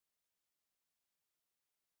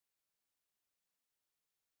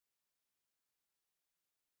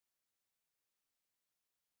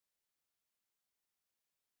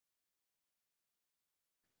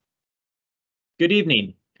Good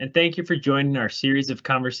evening, and thank you for joining our series of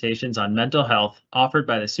conversations on mental health offered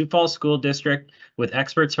by the Sioux Falls School District with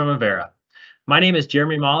experts from Avera. My name is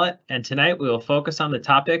Jeremy Mollett, and tonight we will focus on the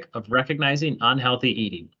topic of recognizing unhealthy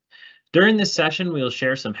eating. During this session, we will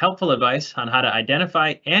share some helpful advice on how to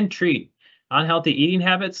identify and treat unhealthy eating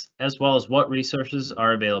habits, as well as what resources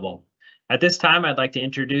are available. At this time, I'd like to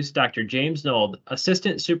introduce Dr. James Nold,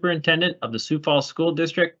 Assistant Superintendent of the Sioux Falls School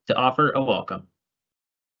District, to offer a welcome.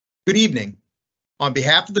 Good evening. On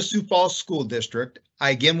behalf of the Sioux Falls School District,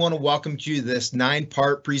 I again want to welcome you to this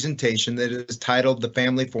 9-part presentation that is titled the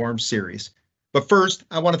Family Forum Series. But first,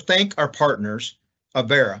 I want to thank our partners,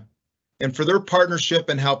 Avera, and for their partnership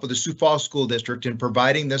and help with the Sioux Falls School District in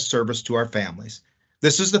providing this service to our families.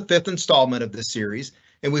 This is the 5th installment of this series,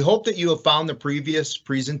 and we hope that you have found the previous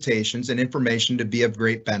presentations and information to be of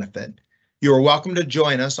great benefit. You are welcome to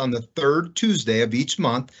join us on the 3rd Tuesday of each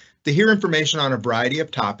month to hear information on a variety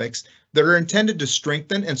of topics that are intended to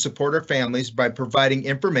strengthen and support our families by providing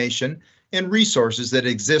information and resources that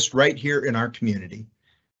exist right here in our community.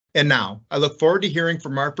 And now, I look forward to hearing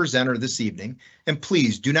from our presenter this evening, and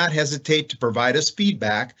please do not hesitate to provide us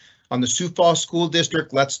feedback on the Sioux Falls School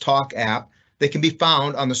District Let's Talk app that can be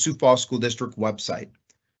found on the Sioux Falls School District website.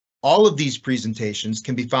 All of these presentations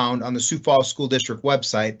can be found on the Sioux Falls School District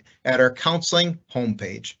website at our counseling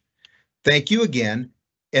homepage. Thank you again,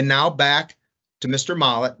 and now back to Mr.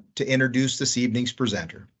 Mollett to introduce this evening's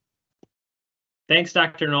presenter. Thanks,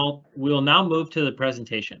 Dr. Knoll. We will now move to the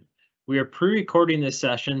presentation. We are pre-recording this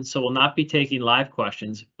session, so we'll not be taking live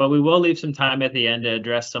questions, but we will leave some time at the end to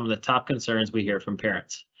address some of the top concerns we hear from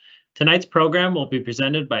parents. Tonight's program will be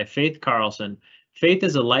presented by Faith Carlson. Faith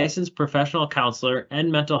is a licensed professional counselor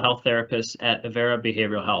and mental health therapist at Avera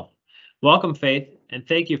Behavioral Health. Welcome, Faith, and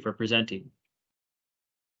thank you for presenting.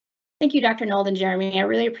 Thank you, Dr. Nold and Jeremy. I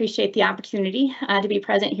really appreciate the opportunity to be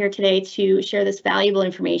present here today to share this valuable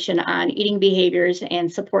information on eating behaviors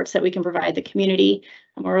and supports that we can provide the community.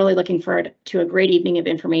 And we're really looking forward to a great evening of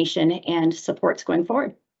information and supports going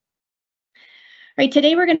forward. Right,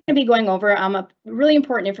 today we're going to be going over a really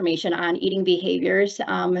important information on eating behaviors.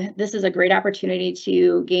 This is a great opportunity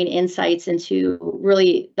to gain insights into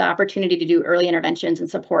really the opportunity to do early interventions and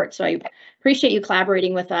support. So I appreciate you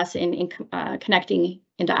collaborating with us in connecting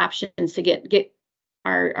into options to get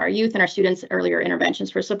our youth and our students earlier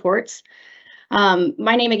interventions for supports.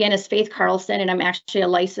 My name again is Faith Carlson, and I'm actually a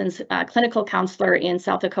licensed clinical counselor in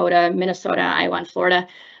South Dakota, Minnesota, Iowa, and Florida.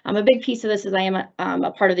 A big piece of this is I am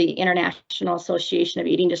a part of the International Association of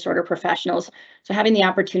Eating Disorder Professionals. So having the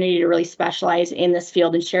opportunity to really specialize in this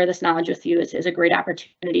field and share this knowledge with you is a great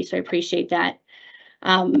opportunity. So I appreciate that.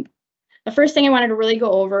 The first thing I wanted to really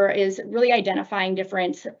go over is really identifying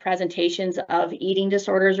different presentations of eating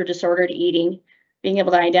disorders or disordered eating, being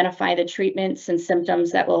able to identify the treatments and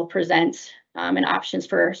symptoms that will present and options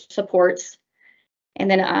for supports. And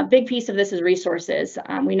then a big piece of this is resources.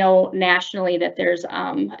 We know nationally that there's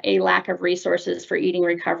a lack of resources for eating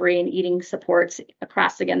recovery and eating supports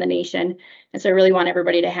across, again, the nation. And so I really want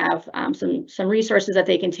everybody to have some resources that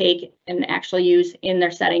they can take and actually use in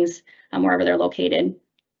their settings wherever they're located.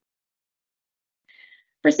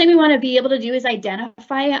 First thing we want to be able to do is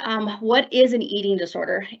identify what is an eating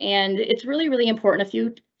disorder. And it's really, really important. A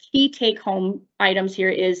few key take-home items here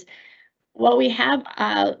is, while we have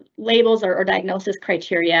labels or diagnosis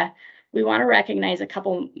criteria, we want to recognize a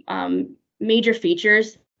couple major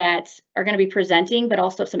features that are going to be presenting, but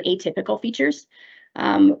also some atypical features.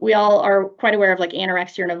 We all are quite aware of like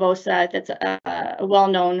anorexia nervosa. That's a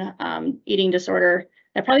well-known eating disorder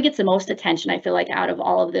that probably gets the most attention, I feel like, out of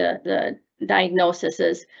all of the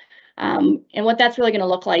diagnoses. And what that's really going to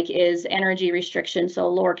look like is energy restriction, so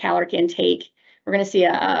lower caloric intake. We're going to see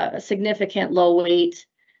a significant low weight,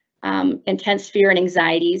 intense fear and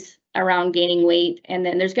anxieties around gaining weight, and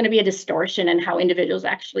then there's going to be a distortion in how individuals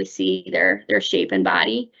actually see their shape and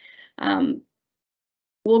body.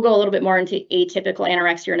 We'll go a little bit more into atypical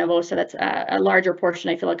anorexia nervosa. That's a larger portion,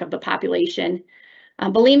 I feel like, of the population.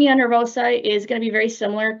 Bulimia nervosa is going to be very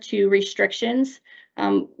similar to restrictions.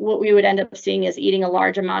 What we would end up seeing is eating a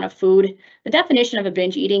large amount of food. The definition of a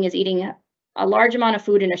binge eating is eating a large amount of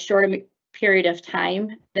food in a shorter period of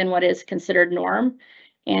time than what is considered norm.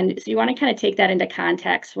 And so you want to kind of take that into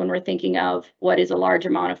context when we're thinking of what is a large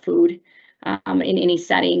amount of food in any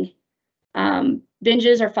setting.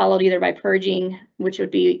 Binges are followed either by purging, which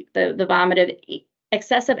would be the vomited,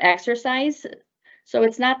 excessive exercise. So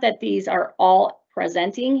it's not that these are all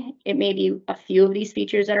presenting. It may be a few of these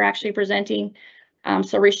features that are actually presenting.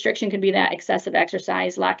 So restriction could be that excessive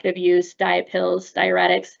exercise, laxative use, diet pills,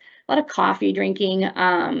 diuretics, a lot of coffee drinking,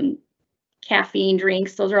 caffeine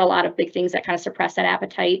drinks. Those are a lot of big things that kind of suppress that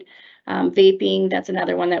appetite. Vaping, that's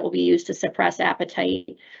another one that will be used to suppress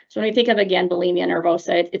appetite. So when we think of, again, bulimia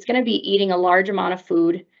nervosa, it's going to be eating a large amount of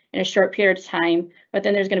food in a short period of time, but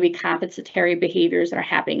then there's going to be compensatory behaviors that are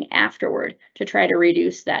happening afterward to try to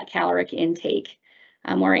reduce that caloric intake.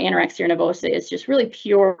 Where anorexia nervosa is just really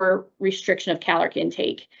pure restriction of caloric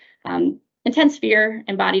intake. Intense fear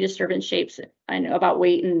and body disturbance shapes and about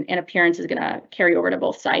weight and appearance is going to carry over to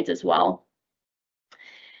both sides as well.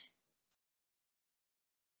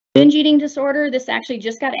 Binge eating disorder, this actually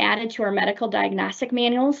just got added to our medical diagnostic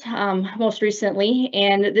manuals most recently,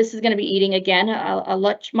 and this is going to be eating, again, a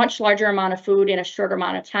much larger amount of food in a shorter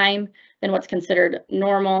amount of time than what's considered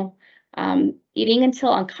normal. Eating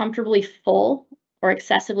until uncomfortably full or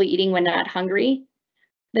excessively eating when not hungry.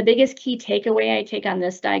 The biggest key takeaway I take on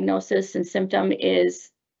this diagnosis and symptom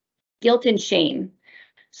is guilt and shame.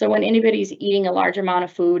 So when anybody's eating a large amount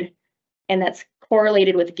of food and that's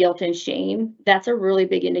correlated with guilt and shame, that's a really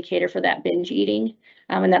big indicator for that binge eating.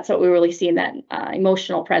 And that's what we really see in that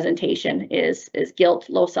emotional presentation is guilt,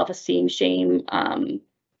 low self-esteem, shame,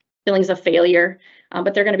 feelings of failure,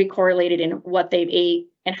 but they're going to be correlated in what they've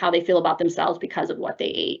ate and how they feel about themselves because of what they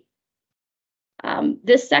ate.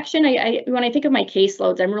 This section, when I think of my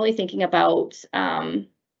caseloads, I'm really thinking about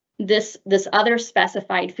this other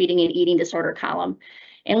specified feeding and eating disorder column.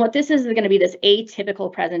 And what this is going to be this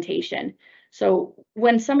atypical presentation. So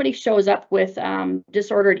when somebody shows up with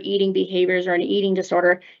disordered eating behaviors or an eating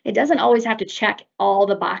disorder, it doesn't always have to check all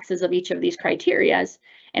the boxes of each of these criterias.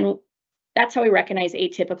 And that's how we recognize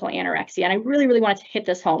atypical anorexia. And I really, really want to hit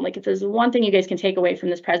this home. Like, if there's one thing you guys can take away from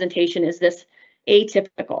this presentation is this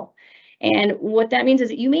atypical. And what that means is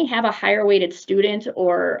that you may have a higher weighted student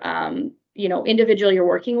or individual you're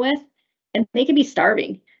working with, and they can be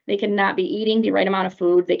starving. They can not be eating the right amount of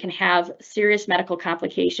food. They can have serious medical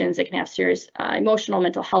complications. They can have serious emotional,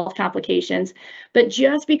 mental health complications. But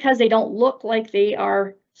just because they don't look like they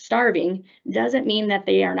are starving doesn't mean that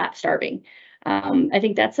they are not starving. I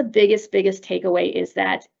think that's the biggest takeaway is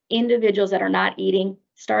that individuals that are not eating,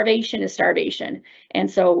 starvation is starvation.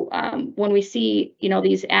 And so when we see,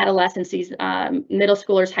 these adolescents, these middle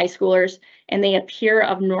schoolers, high schoolers, and they appear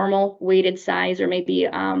of normal weighted size or maybe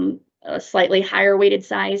a slightly higher weighted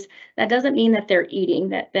size, that doesn't mean that they're eating.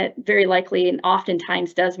 That very likely and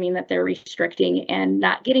oftentimes does mean that they're restricting and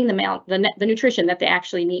not getting the nutrition that they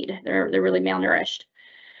actually need. They're really malnourished.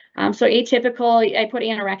 So atypical, I put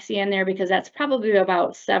anorexia in there because that's probably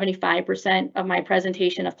about 75% of my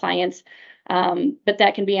presentation of clients. But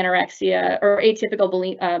that can be anorexia or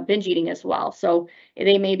atypical binge eating as well. So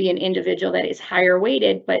they may be an individual that is higher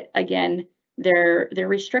weighted, but again, they're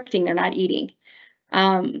restricting, they're not eating.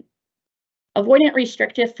 Avoidant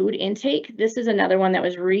restrictive food intake. This is another one that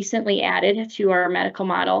was recently added to our medical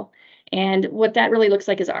model. And what that really looks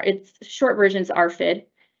like is its short version is ARFID.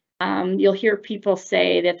 You'll hear people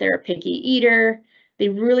say that they're a picky eater. They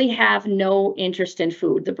really have no interest in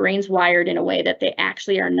food. The brain's wired in a way that they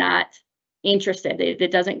actually are not interested.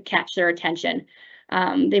 It doesn't catch their attention.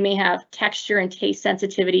 They may have texture and taste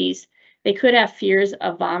sensitivities. They could have fears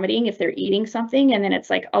of vomiting if they're eating something, and then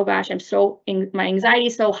it's like, oh gosh, my anxiety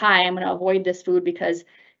is so high, I'm going to avoid this food because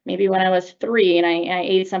maybe when I was 3 and I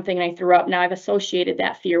ate something and I threw up, now I've associated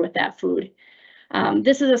that fear with that food.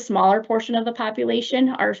 This is a smaller portion of the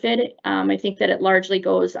population, ARFID. I think that it largely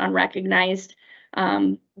goes unrecognized,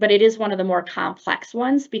 but it is one of the more complex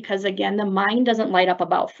ones because, again, the mind doesn't light up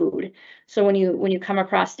about food. So when you come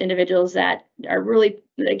across individuals that are really,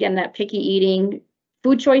 again, that picky eating,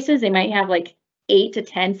 food choices, they might have like 8 to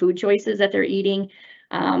 10 food choices that they're eating.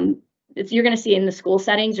 You're going to see in the school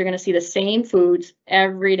settings, you're going to see the same foods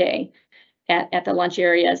every day at the lunch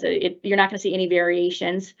areas. You're not going to see any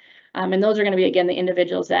variations. And those are going to be, again, the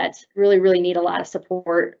individuals that really, really need a lot of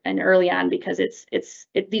support and early on because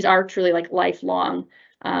these are truly like lifelong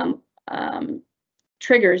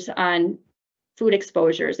triggers on food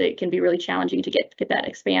exposures. It can be really challenging to get that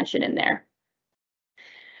expansion in there.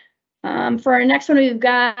 For our next one, we've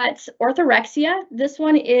got orthorexia. This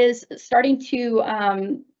one is starting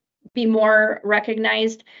to be more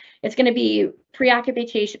recognized. It's going to be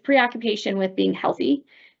preoccupation with being healthy.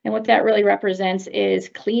 And what that really represents is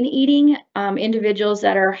clean eating, individuals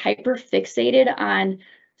that are hyper fixated on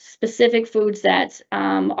specific foods that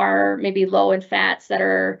are maybe low in fats, that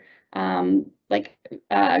are like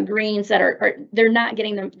greens that they're not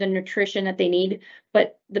getting the nutrition that they need.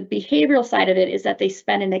 But the behavioral side of it is that they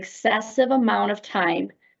spend an excessive amount of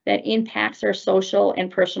time that impacts their social and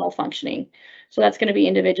personal functioning. So that's going to be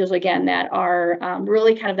individuals, again, that are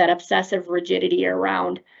really kind of that obsessive rigidity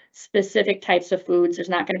around specific types of foods. There's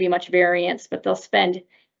not going to be much variance, but they'll spend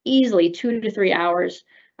easily 2 to 3 hours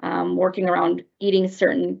working around eating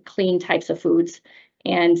certain clean types of foods.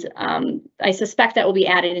 And I suspect that will be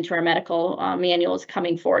added into our medical manuals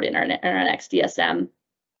coming forward in our next DSM.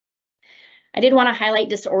 I did want to highlight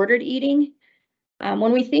disordered eating.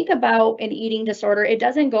 When we think about an eating disorder, it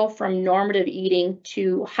doesn't go from normative eating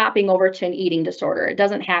to hopping over to an eating disorder. It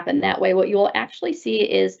doesn't happen that way. What you will actually see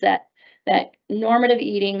is that normative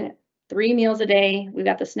eating, 3 meals a day, we've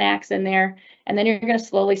got the snacks in there, and then you're going to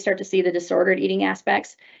slowly start to see the disordered eating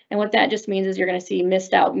aspects. And what that just means is you're going to see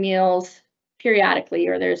missed out meals periodically,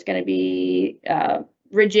 or there's going to be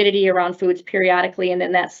rigidity around foods periodically, and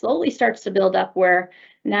then that slowly starts to build up where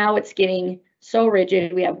now it's getting so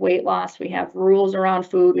rigid. We have weight loss, we have rules around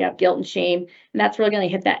food, we have guilt and shame, and that's really going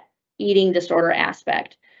to hit that eating disorder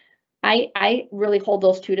aspect. I really hold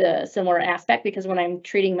those two to a similar aspect, because when I'm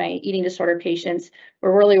treating my eating disorder patients,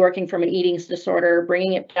 we're really working from an eating disorder,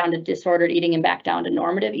 bringing it down to disordered eating and back down to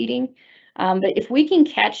normative eating. But if we can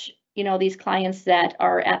catch, these clients that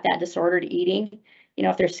are at that disordered eating,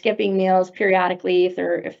 if they're skipping meals periodically,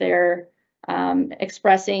 if they're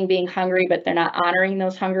expressing being hungry, but they're not honoring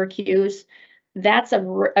those hunger cues, that's a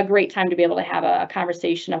great time to be able to have a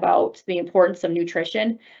conversation about the importance of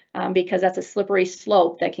nutrition, because that's a slippery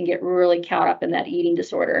slope that can get really caught up in that eating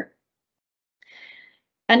disorder.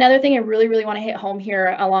 Another thing I really, really want to hit home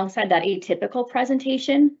here alongside that atypical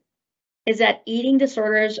presentation is that eating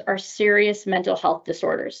disorders are serious mental health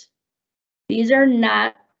disorders. These are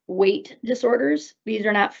not weight disorders. These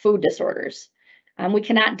are not food disorders. We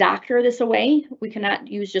cannot doctor this away. We cannot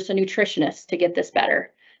use just a nutritionist to get this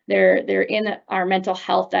better. They're in our mental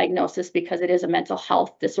health diagnosis because it is a mental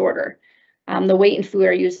health disorder. The weight and food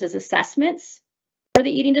are used as assessments for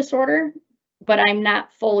the eating disorder, but I'm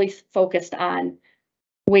not fully focused on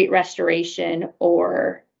weight restoration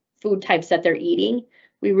or food types that they're eating.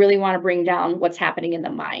 We really want to bring down what's happening in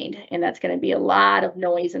the mind, and that's going to be a lot of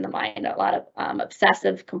noise in the mind, a lot of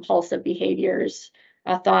obsessive compulsive behaviors,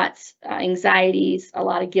 thoughts, anxieties, a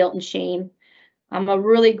lot of guilt and shame. A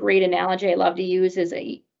really great analogy I love to use is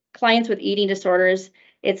clients with eating disorders.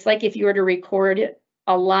 It's like if you were to record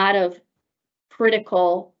a lot of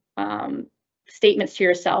critical statements to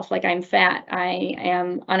yourself, like I'm fat, I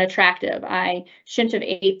am unattractive, I shouldn't have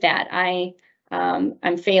ate that,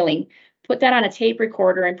 I'm failing. Put that on a tape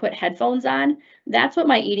recorder and put headphones on. That's what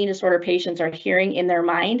my eating disorder patients are hearing in their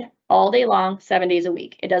mind all day long, 7 days a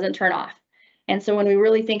week. It doesn't turn off. And so when we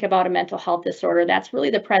really think about a mental health disorder, that's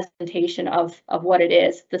really the presentation of what it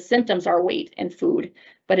is. The symptoms are weight and food,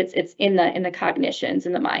 but it's in the cognitions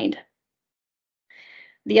in the mind.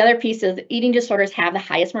 The other piece is eating disorders have the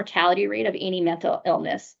highest mortality rate of any mental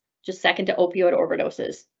illness, just second to opioid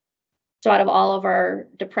overdoses. So out of all of our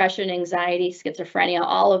depression, anxiety, schizophrenia,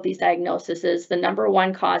 all of these diagnoses, the number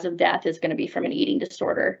one cause of death is going to be from an eating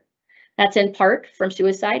disorder. That's in part from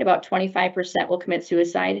suicide. About 25% will commit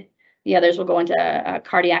suicide. The others will go into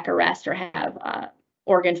cardiac arrest or have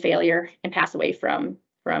organ failure and pass away from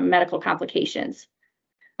medical complications.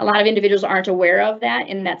 A lot of individuals aren't aware of that,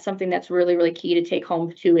 and that's something that's really, really key to take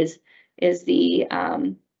home too, is the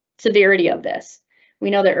severity of this.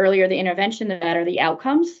 We know that earlier the intervention, the better the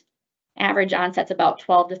outcomes. Average onset's about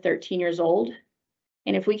 12 to 13 years old.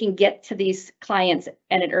 And if we can get to these clients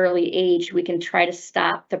at an early age, we can try to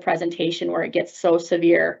stop the presentation where it gets so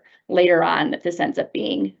severe later on that this ends up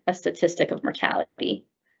being a statistic of mortality.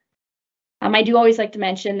 I do always like to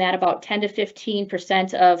mention that about 10 to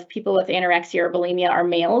 15% of people with anorexia or bulimia are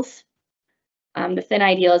males. The thin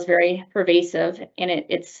ideal is very pervasive, and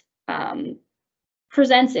it's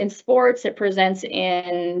presents in sports, it presents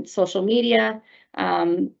in social media,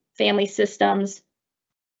 family systems.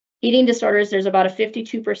 Eating disorders, there's about a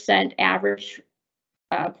 52% average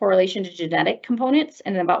correlation to genetic components,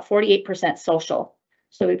 and then about 48% social.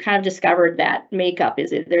 So we've kind of discovered that makeup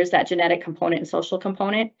there's that genetic component and social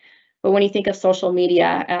component. But when you think of social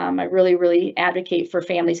media, I really, really advocate for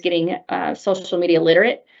families getting social media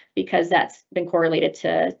literate, because that's been correlated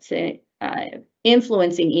to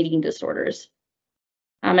influencing eating disorders.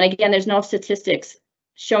 And again, there's no statistics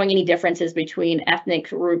showing any differences between ethnic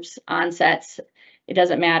groups onsets. It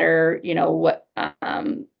doesn't matter, what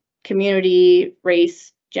community,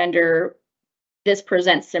 race, gender. This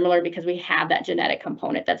presents similar because we have that genetic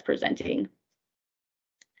component that's presenting.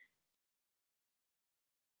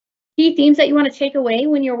 Key themes that you want to take away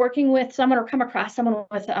when you're working with someone or come across someone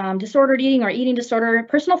with disordered eating or eating disorder: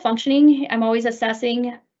 personal functioning. I'm always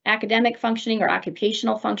assessing academic functioning or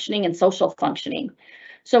occupational functioning and social functioning.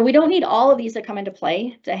 So we don't need all of these to come into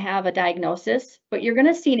play to have a diagnosis, but you're going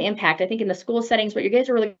to see an impact. I think in the school settings, what you guys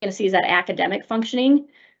are really going to see is that academic functioning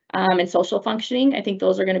and social functioning. I think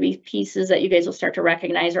those are going to be pieces that you guys will start to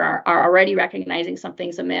recognize or are already recognizing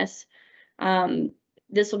something's amiss.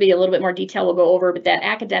 This will be a little bit more detail we'll go over, but that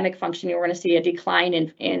academic functioning, we're going to see a decline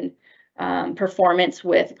in performance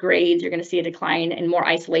with grades. You're going to see a decline and more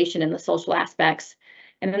isolation in the social aspects.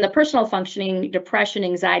 And then the personal functioning, depression,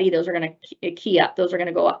 anxiety, those are going to key up. Those are going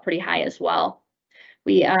to go up pretty high as well.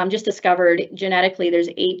 We just discovered genetically there's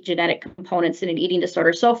 8 genetic components in an eating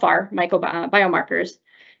disorder so far, biomarkers.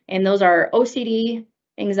 And those are OCD,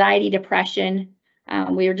 anxiety, depression.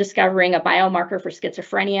 We are discovering a biomarker for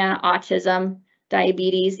schizophrenia, autism,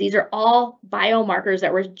 diabetes. These are all biomarkers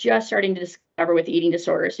that we're just starting to discover with eating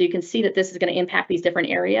disorders. So you can see that this is going to impact these different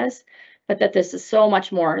areas, but that this is so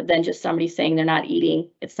much more than just somebody saying they're not eating.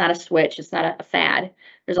 It's not a switch. It's not a fad.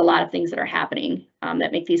 There's a lot of things that are happening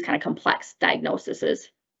that make these kind of complex diagnoses.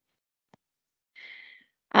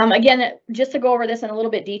 Again, just to go over this in a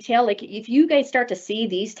little bit detail, like if you guys start to see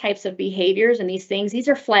these types of behaviors and these things, these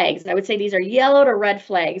are flags. I would say these are yellow to red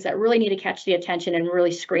flags that really need to catch the attention and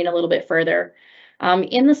really screen a little bit further.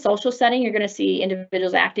 In the social setting, you're going to see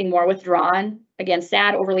individuals acting more withdrawn, again,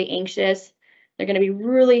 sad, overly anxious. They're going to be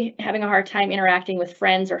really having a hard time interacting with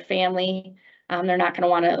friends or family. They're not going to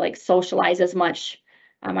want to like socialize as much.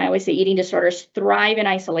 I always say eating disorders thrive in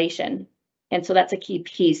isolation. And so that's a key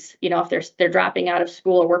piece, you know, if they're dropping out of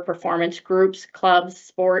school or work performance groups, clubs,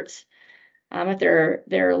 sports, if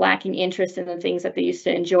they're lacking interest in the things that they used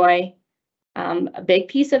to enjoy. A big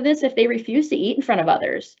piece of this, if they refuse to eat in front of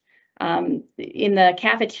others. In the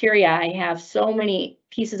cafeteria, I have so many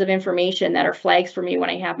pieces of information that are flags for me when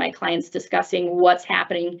I have my clients discussing what's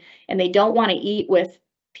happening and they don't want to eat with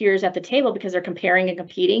peers at the table because they're comparing and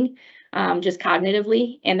competing just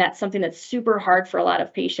cognitively. And that's something that's super hard for a lot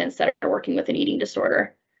of patients that are working with an eating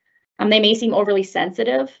disorder. They may seem overly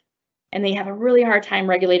sensitive and they have a really hard time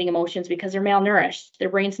regulating emotions because they're malnourished. Their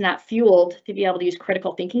brain's not fueled to be able to use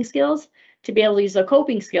critical thinking skills, to be able to use the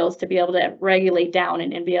coping skills, to be able to regulate down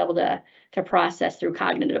and be able to process through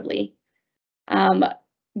cognitively.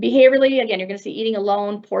 Behaviorally, again, you're going to see eating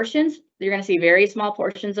alone portions. You're going to see very small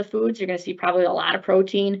portions of foods. You're going to see probably a lot of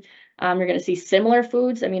protein. You're going to see similar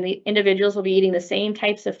foods. I mean, the individuals will be eating the same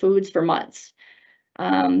types of foods for months.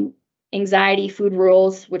 Anxiety, food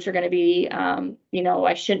rules, which are going to be, you know,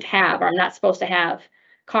 I shouldn't have, or I'm not supposed to have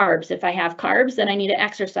carbs. If I have carbs, then I need to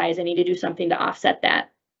exercise. I need to do something to offset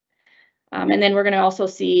that. And then we're going to also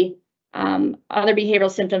see other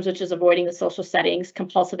behavioral symptoms, which is avoiding the social settings,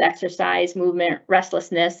 compulsive exercise, movement,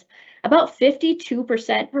 restlessness. About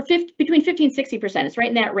 52%, or between 50 and 60%, it's right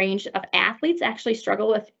in that range of athletes actually struggle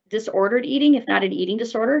with disordered eating, if not an eating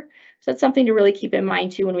disorder. So that's something to really keep in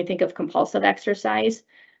mind too when we think of compulsive exercise.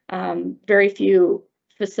 Very few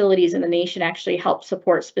facilities in the nation actually help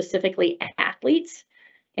support specifically athletes.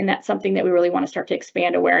 And that's something that we really want to start to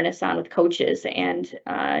expand awareness on with coaches and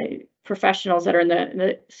professionals that are in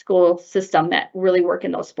the school system that really work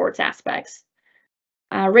in those sports aspects.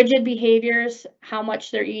 Rigid behaviors, how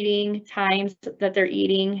much they're eating, times that they're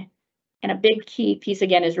eating, and a big key piece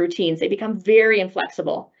again is routines. They become very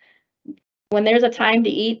inflexible. When there's a time to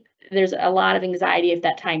eat, there's a lot of anxiety if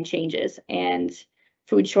that time changes, and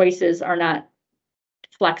food choices are not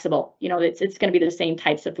flexible. You know, it's going to be the same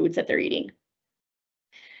types of foods that they're eating.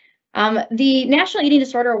 The National Eating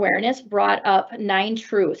Disorder Awareness brought up 9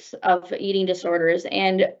 truths of eating disorders,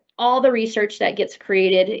 and all the research that gets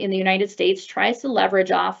created in the United States tries to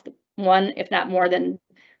leverage off one, if not more than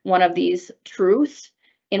one of these truths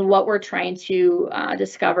in what we're trying to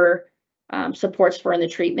discover supports for in the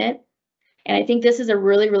treatment. And I think this is a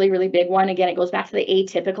really, really, really big one. Again, it goes back to the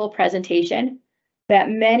atypical presentation, that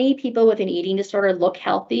many people with an eating disorder look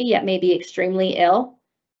healthy, yet may be extremely ill.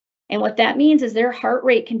 And what that means is their heart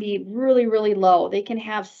rate can be really, really low. They can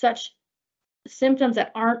have such symptoms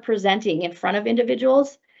that aren't presenting in front of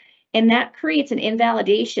individuals. And that creates an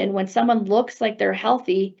invalidation when someone looks like they're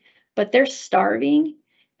healthy, but they're starving.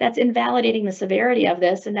 That's invalidating the severity of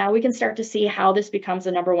this. And now we can start to see how this becomes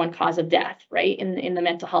the #1 cause of death, right? In the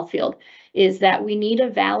mental health field, is that we need to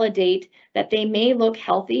validate that they may look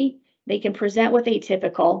healthy. They can present with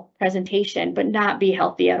atypical presentation, but not be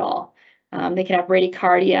healthy at all. They can have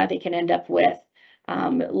bradycardia. They can end up with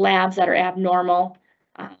labs that are abnormal.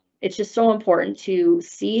 It's just so important to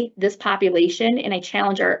see this population, and I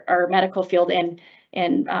challenge our medical field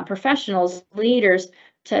and professionals, leaders,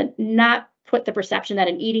 to not put the perception that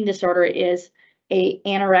an eating disorder is a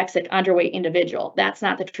anorexic, underweight individual. That's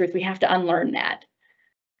not the truth. We have to unlearn that.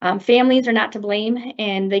 Families are not to blame,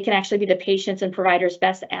 and they can actually be the patients' and providers'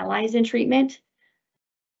 best allies in treatment.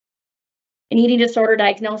 An eating disorder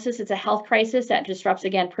diagnosis, it's a health crisis that disrupts,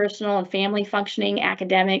 again, personal and family functioning,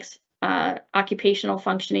 academics, occupational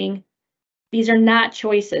functioning. These are not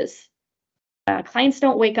choices. Clients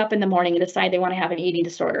don't wake up in the morning and decide they want to have an eating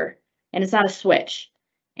disorder, and it's not a switch.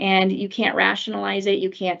 And you can't rationalize it. You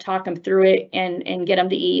can't talk them through it and get them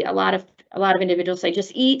to eat. A lot of individuals say,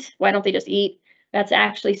 just eat. Why don't they just eat? That's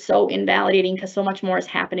actually so invalidating because so much more is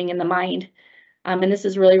happening in the mind. And this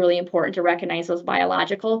is really, really important to recognize those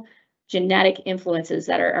biological genetic influences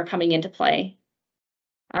that are coming into play.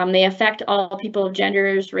 They affect all people of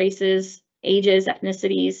genders, races, ages,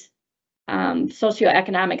 ethnicities,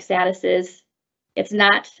 socioeconomic statuses. It's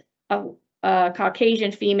not a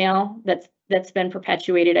Caucasian female that's been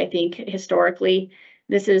perpetuated, I think, historically.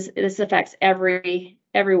 This affects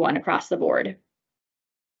everyone across the board.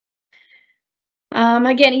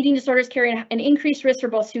 Again, eating disorders carry an increased risk for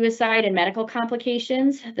both suicide and medical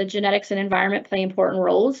complications. The genetics and environment play important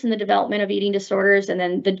roles in the development of eating disorders, and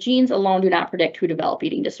then the genes alone do not predict who develop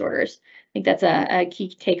eating disorders. I think that's a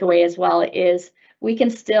key takeaway as well, is we can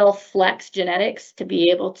still flex genetics to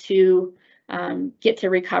be able to get to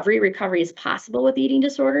recovery. Recovery is possible with eating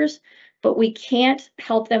disorders, but we can't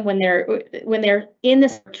help them when they're in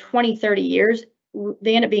this 20, 30 years.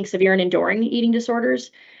 They end up being severe and enduring eating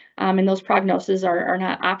disorders. And those prognoses are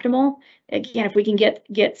not optimal. Again, if we can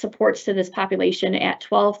get supports to this population at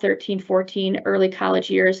 12, 13, 14, early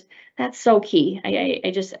college years, that's so key.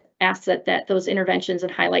 I just ask that those interventions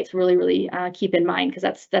and highlights really keep in mind,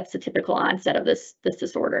 because that's the typical onset of this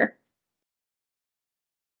disorder.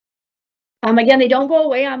 Again, they don't go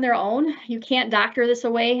away on their own. You can't doctor this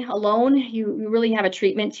away alone. You really have a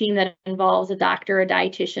treatment team that involves a doctor, a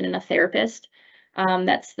dietitian, and a therapist.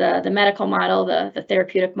 That's the medical model, the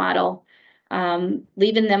therapeutic model.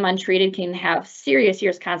 Leaving them untreated can have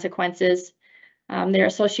serious consequences. They're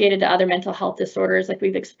associated to other mental health disorders, like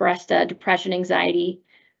we've expressed, depression, anxiety.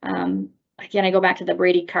 Again, I go back to the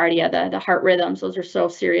bradycardia, the heart rhythms. Those are so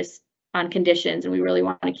serious on conditions, and we really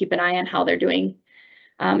want to keep an eye on how they're doing.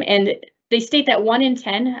 And they state that 1 in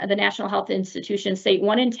 10, the National Health Institution state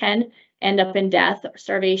 1 in 10 end up in death, or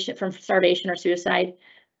from starvation or suicide.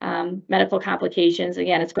 Medical complications,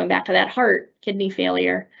 again, it's going back to that heart, kidney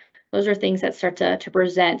failure. Those are things that start to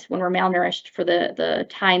present when we're malnourished, for the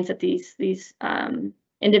times that these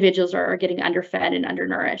individuals are getting underfed and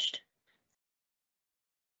undernourished.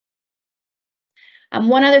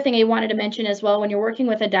 One other thing I wanted to mention as well, when you're working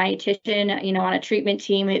with a dietitian, on a treatment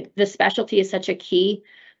team, the specialty is such a key.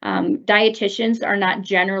 Dietitians are not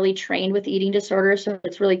generally trained with eating disorders, so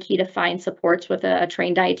it's really key to find supports with a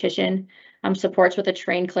trained dietitian, supports with a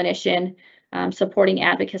trained clinician, supporting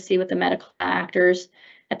advocacy with the medical doctors.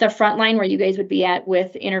 At the front line, where you guys would be at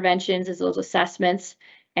with interventions, is those assessments,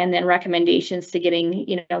 and then recommendations to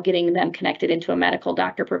getting them connected into a medical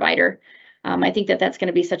doctor provider. I think that's going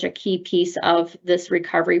to be such a key piece of this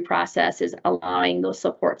recovery process, is allowing those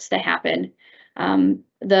supports to happen.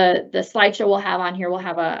 The slideshow we'll have on here, we'll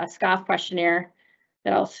have a SCOFF questionnaire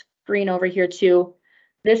that I'll screen over here too.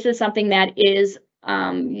 This is something that is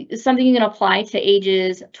something you can apply to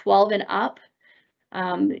ages 12 and up.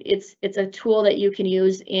 It's a tool that you can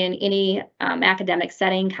use in any academic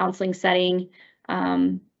setting, counseling setting.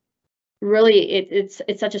 Really, it's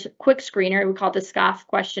such a quick screener. We call it the SCOFF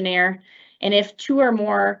questionnaire. And if 2 or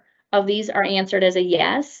more of these are answered as a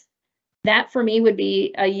yes, that for me would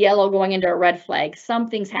be a yellow going into a red flag.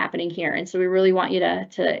 Something's happening here. And so we really want you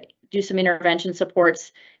to do some intervention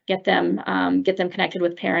supports, get them connected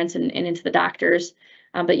with parents and into the doctors.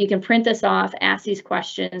 But you can print this off, ask these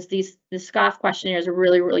questions. The SCOFF questionnaire is a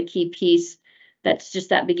really key piece. That's just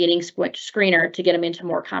that beginning screener to get them into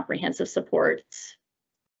more comprehensive supports.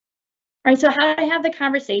 All right, so how do I have the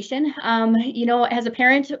conversation? As a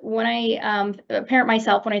parent, when a parent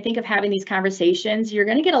myself, when I think of having these conversations, you're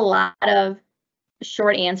going to get a lot of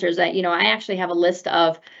short answers that, I actually have a list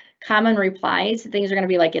of common replies. Things are going to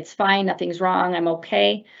be like, it's fine, nothing's wrong, I'm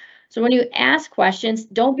okay. So when you ask questions,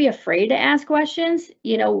 don't be afraid to ask questions.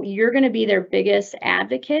 You're going to be their biggest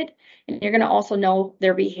advocate, and you're going to also know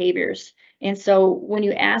their behaviors. And so when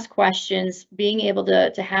you ask questions, being able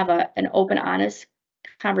to have an open, honest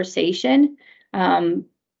conversation,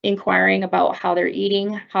 inquiring about how they're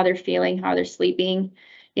eating, how they're feeling, how they're sleeping.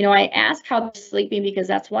 I ask how they're sleeping because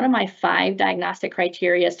that's one of my 5 diagnostic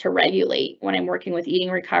criteria to regulate when I'm working with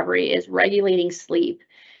eating recovery, is regulating sleep.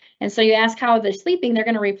 And so you ask how they're sleeping, they're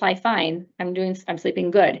going to reply, fine, I'm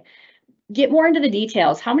sleeping good. Get more into the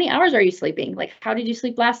details. How many hours are you sleeping? Like, how did you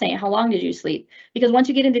sleep last night? How long did you sleep? Because once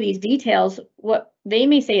you get into these details, what they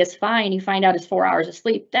may say is fine, you find out is 4 hours of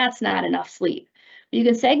sleep. That's not enough sleep. You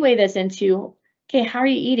can segue this into, okay, how are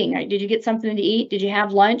you eating? Did you get something to eat? Did you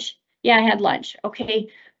have lunch? Yeah, I had lunch. Okay,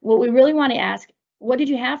 what we really want to ask, what did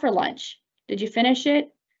you have for lunch? Did you finish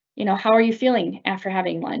it? How are you feeling after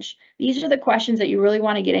having lunch? These are the questions that you really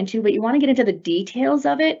want to get into, but you want to get into the details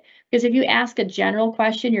of it, because if you ask a general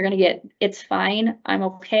question, you're going to get, it's fine, I'm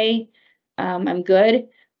okay, I'm good.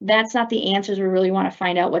 That's not the answers. We really want to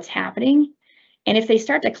find out what's happening. And if they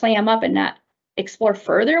start to clam up and not explore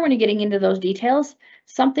further when you're getting into those details,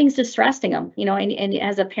 something's distressing them, and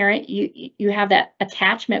as a parent, you have that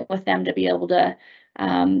attachment with them to be able to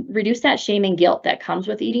reduce that shame and guilt that comes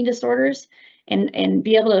with eating disorders, and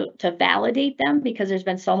be able to validate them, because there's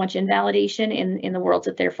been so much invalidation in the worlds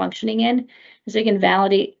that they're functioning in. So you can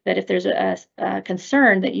validate that if there's a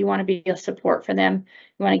concern, that you want to be a support for them,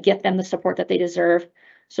 you want to get them the support that they deserve.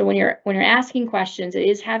 So when you're asking questions, it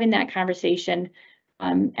is having that conversation,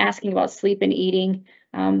 asking about sleep and eating,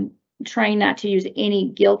 trying not to use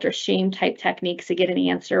any guilt or shame type techniques to get an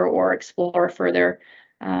answer or explore further.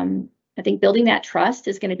 I think building that trust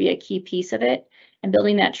is going to be a key piece of it, and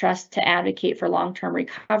building that trust to advocate for long-term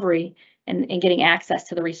recovery and getting access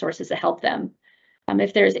to the resources to help them.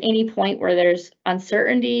 If there's any point where there's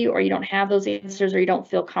uncertainty, or you don't have those answers, or you don't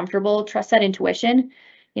feel comfortable, trust that intuition.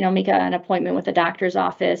 Make an appointment with a doctor's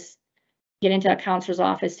office, get into a counselor's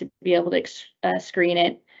office to be able to screen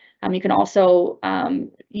it. You can also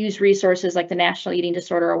use resources like the National Eating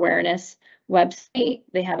Disorder Awareness website.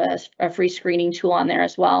 They have a free screening tool on there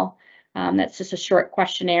as well. That's just a short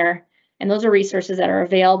questionnaire. And those are resources that are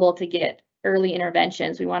available to get early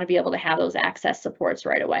interventions. We want to be able to have those access supports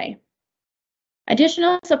right away.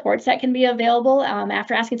 Additional supports that can be available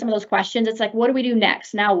after asking some of those questions, it's like, what do we do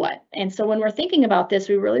next? Now what? And so when we're thinking about this,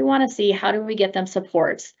 we really want to see, how do we get them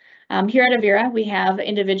supports? Here at Avera, we have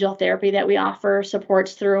individual therapy that we offer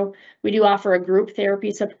supports through. We do offer a group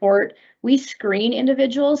therapy support. We screen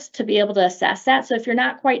individuals to be able to assess that. So if you're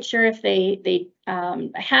not quite sure if they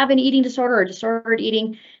have an eating disorder or disordered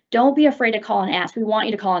eating, don't be afraid to call and ask. We want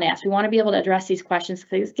you to call and ask. We want to be able to address these questions,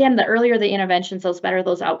 because again, the earlier the interventions, those better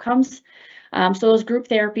those outcomes. So those group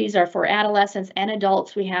therapies are for adolescents and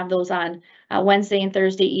adults. We have those on Wednesday and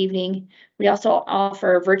Thursday evening. We also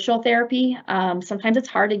offer virtual therapy. Sometimes it's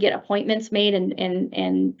hard to get appointments made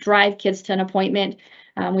and drive kids to an appointment.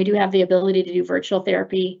 We do have the ability to do virtual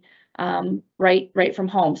therapy right from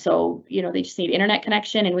home. So, they just need internet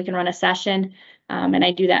connection and we can run a session. And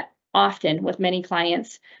I do that often with many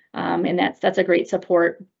clients. And that's a great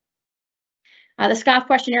support. The SCOFF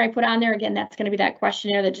questionnaire I put on there, again, that's going to be that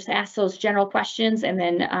questionnaire that just asks those general questions, and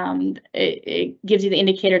then it gives you the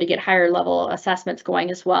indicator to get higher level assessments going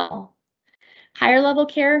as well. Higher level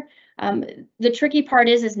care, the tricky part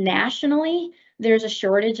is nationally, there's a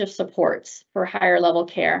shortage of supports for higher level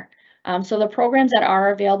care. So the programs that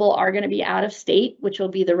are available are going to be out of state, which will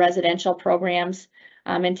be the residential programs,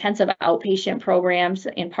 intensive outpatient programs,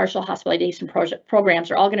 and partial hospitalization programs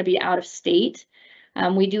are all going to be out of state.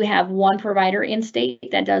 We do have one provider in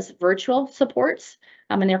state that does virtual supports,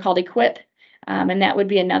 and they're called Equip, and that would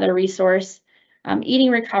be another resource. Eating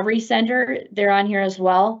Recovery Center, they're on here as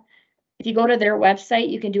well. If you go to their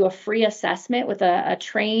website, you can do a free assessment with a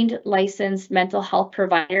trained, licensed mental health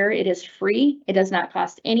provider. It is free. It does not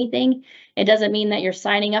cost anything. It doesn't mean that you're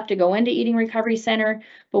signing up to go into Eating Recovery Center,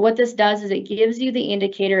 but what this does is it gives you the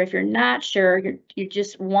indicator. If you're not sure, you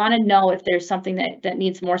just want to know if there's something that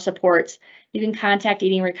needs more supports, you can contact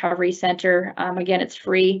Eating Recovery Center. Again, it's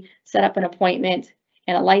free. Set up an appointment,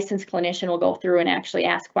 and a licensed clinician will go through and actually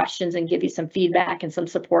ask questions and give you some feedback and some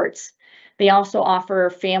supports. They also offer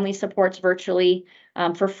family supports virtually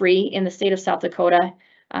for free in the state of South Dakota,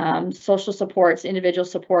 social supports, individual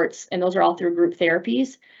supports, and those are all through group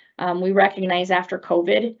therapies. We recognize after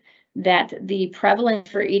COVID that the prevalence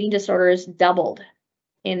for eating disorders doubled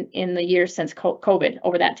in the years since COVID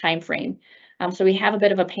over that time frame. So we have a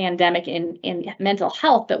bit of a pandemic in mental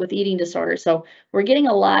health, but with eating disorders. So we're getting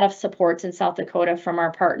a lot of supports in South Dakota from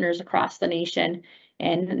our partners across the nation,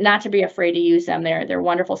 and not to be afraid to use them. They're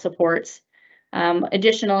wonderful supports.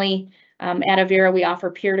 Additionally, at Avera, we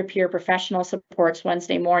offer peer-to-peer professional supports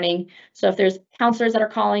Wednesday morning. So if there's counselors that are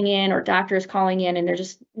calling in or doctors calling in and they're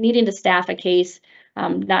just needing to staff a case,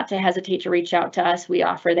 not to hesitate to reach out to us. We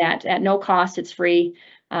offer that at no cost. It's free.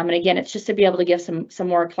 And again, it's just to be able to give some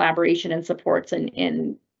more collaboration and supports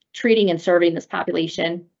in treating and serving this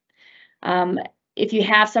population. If you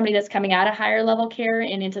have somebody that's coming out of higher level care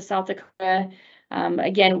and into South Dakota,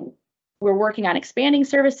 again, we're working on expanding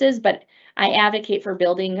services, but I advocate for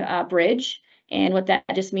building a bridge. And what that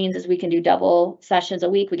just means is we can do double sessions a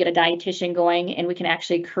week. We get a dietitian going, and we can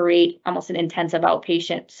actually create almost an intensive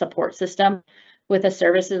outpatient support system with the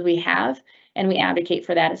services we have. And we advocate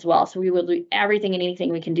for that as well. So we will do everything and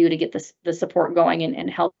anything we can do to get the support going and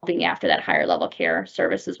helping after that higher level care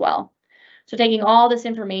service as well. So taking all this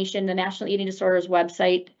information, the National Eating Disorders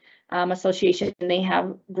website Association. They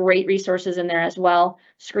have great resources in there as well.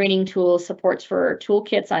 Screening tools, supports for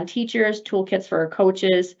toolkits on teachers, toolkits for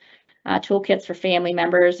coaches, toolkits for family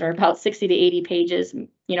members, are about 60 to 80 pages, in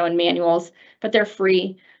manuals, but they're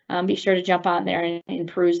free. Be sure to jump on there and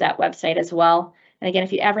peruse that website as well. And again,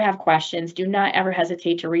 if you ever have questions, do not ever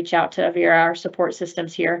hesitate to reach out to Avera, our support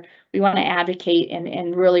systems here. We want to advocate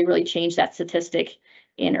and really, really change that statistic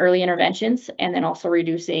in early interventions, and then also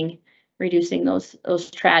reducing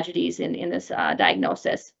those tragedies in this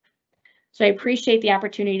diagnosis. So I appreciate the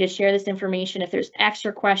opportunity to share this information. If there's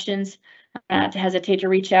extra questions, not to hesitate to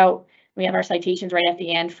reach out. We have our citations right at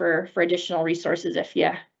the end for additional resources if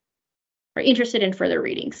you are interested in further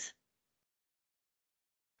readings.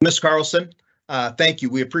 Ms. Carlson, thank you.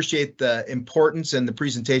 We appreciate the importance and the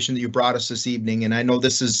presentation that you brought us this evening. And I know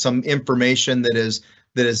this is some information that is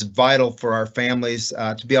vital for our families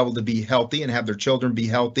to be able to be healthy and have their children be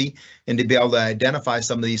healthy, and to be able to identify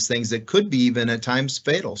some of these things that could be even at times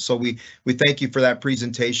fatal. So we thank you for that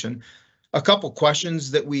presentation. A couple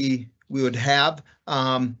questions that we would have.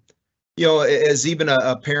 As even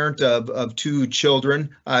a parent of two children,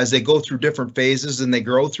 as they go through different phases and they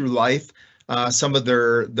grow through life, some of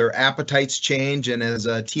their appetites change. And as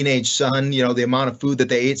a teenage son, the amount of food that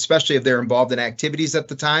they ate, especially if they're involved in activities at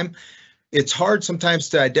the time, it's hard sometimes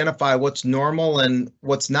to identify what's normal and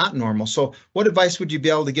what's not normal. So what advice would you be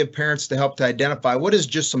able to give parents to help to identify what is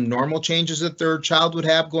just some normal changes that their child would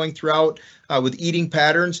have going throughout with eating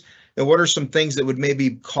patterns? And what are some things that would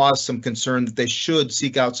maybe cause some concern that they should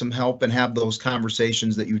seek out some help and have those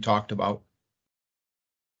conversations that you talked about?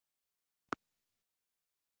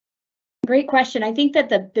 Great question. I think that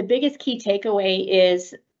the biggest key takeaway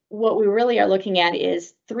is what we really are looking at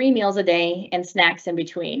is 3 meals a day and snacks in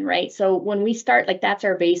between, right? So when we start, that's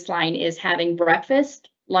our baseline, is having breakfast,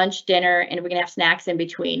 lunch, dinner, and we're gonna have snacks in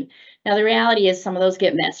between. Now, the reality is some of those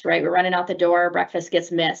get missed, right? We're running out the door, breakfast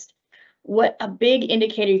gets missed. What a big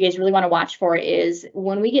indicator you guys really want to watch for is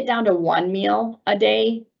when we get down to 1 meal a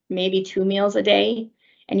day, maybe 2 meals a day,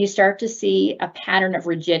 and you start to see a pattern of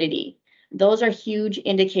rigidity. Those are huge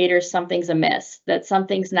indicators something's amiss, that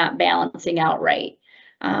something's not balancing out right.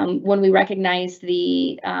 When we recognize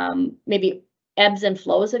the maybe ebbs and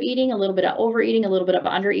flows of eating, a little bit of overeating, a little bit of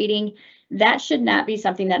undereating, that should not be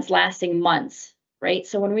something that's lasting months. Right.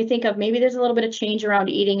 So when we think of maybe there's a little bit of change around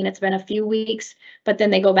eating and it's been a few weeks, but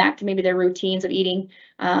then they go back to maybe their routines of eating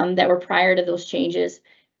that were prior to those changes,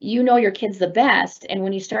 your kid's the best. And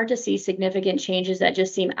when you start to see significant changes that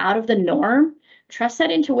just seem out of the norm, trust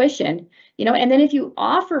that intuition, and then if you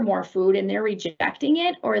offer more food and they're rejecting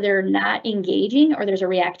it, or they're not engaging, or there's a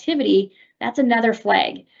reactivity, that's another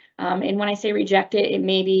flag. And when I say reject it, it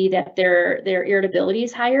may be that their irritability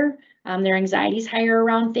is higher, their anxiety is higher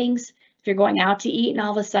around things. If you're going out to eat and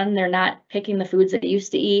all of a sudden they're not picking the foods that they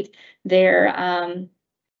used to eat, they're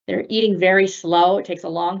eating very slow. It takes a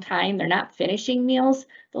long time. They're not finishing meals.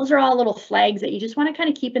 Those are all little flags that you just want to kind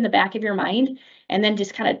of keep in the back of your mind, and then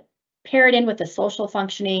just kind of pair it in with the social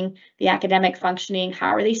functioning, the academic functioning. How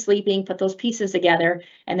are they sleeping? Put those pieces together,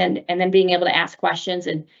 and then being able to ask questions,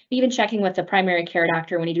 and even checking with the primary care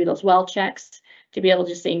doctor when you do those well checks to be able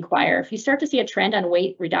to just inquire. If you start to see a trend on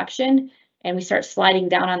weight reduction, and we start sliding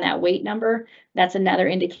down on that weight number, that's another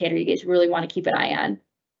indicator you guys really want to keep an eye on.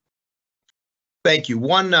 Thank you.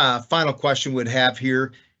 One final question we'd have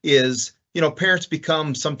here is, parents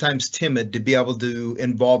become sometimes timid to be able to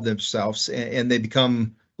involve themselves, and they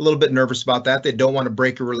become a little bit nervous about that. They don't want to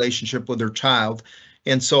break a relationship with their child.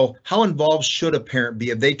 And so how involved should a parent be?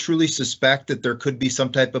 If they truly suspect that there could be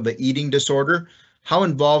some type of an eating disorder, how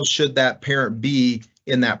involved should that parent be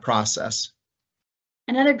in that process?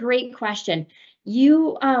 Another great question.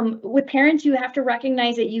 With parents, you have to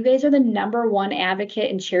recognize that you guys are the #1 advocate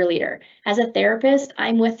and cheerleader. As a therapist,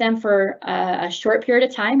 I'm with them for a short period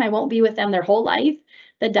of time. I won't be with them their whole life.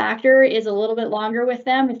 The doctor is a little bit longer with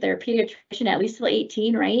them. If they're a pediatrician, at least till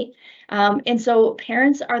 18, right? And so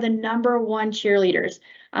parents are the #1 cheerleaders.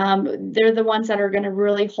 They're the ones that are going to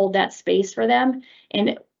really hold that space for them.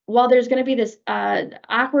 And while there's going to be this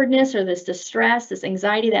awkwardness or this distress, this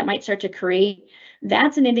anxiety that might start to create,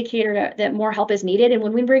 that's an indicator that more help is needed. And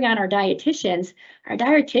when we bring on our dietitians are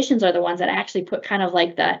the ones that actually put kind of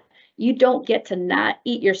like you don't get to not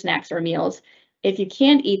eat your snacks or meals. If you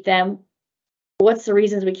can't eat them, what's the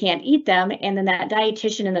reasons we can't eat them? And then that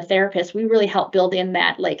dietitian and the therapist, we really help build in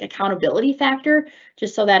that accountability factor,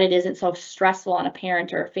 just so that it isn't so stressful on a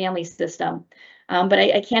parent or a family system. But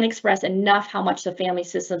I can't express enough how much the family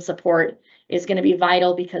system support is going to be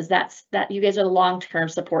vital, because that you guys are the long-term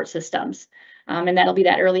support systems. And that'll be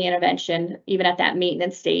that early intervention, even at that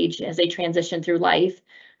maintenance stage as they transition through life.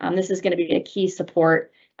 This is going to be a key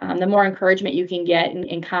support the more encouragement you can get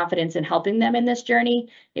and confidence in helping them in this journey.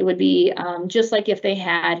 It would be just like if they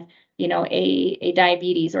had, you know, a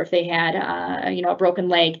diabetes, or if they had, you know, a broken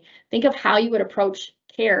leg. Think of how you would approach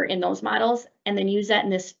care in those models, and then use that in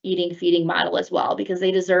this eating, feeding model as well, because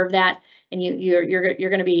they deserve that. And you're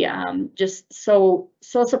going to be just so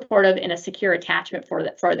supportive and a secure attachment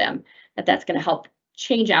for them, that's going to help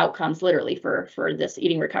change outcomes literally for this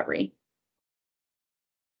eating recovery.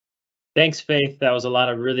 Thanks, Faith. That was a lot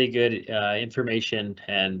of really good information,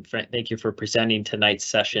 and thank you for presenting tonight's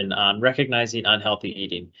session on recognizing unhealthy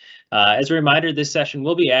eating. As a reminder, this session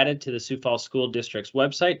will be added to the Sioux Falls School District's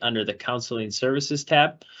website under the Counseling Services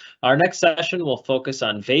tab. Our next session will focus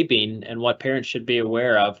on vaping and what parents should be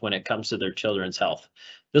aware of when it comes to their children's health.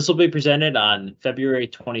 This will be presented on February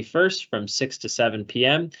 21st from 6 to 7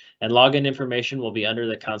 p.m. and login information will be under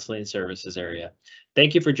the Counseling Services area.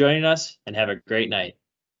 Thank you for joining us and have a great night.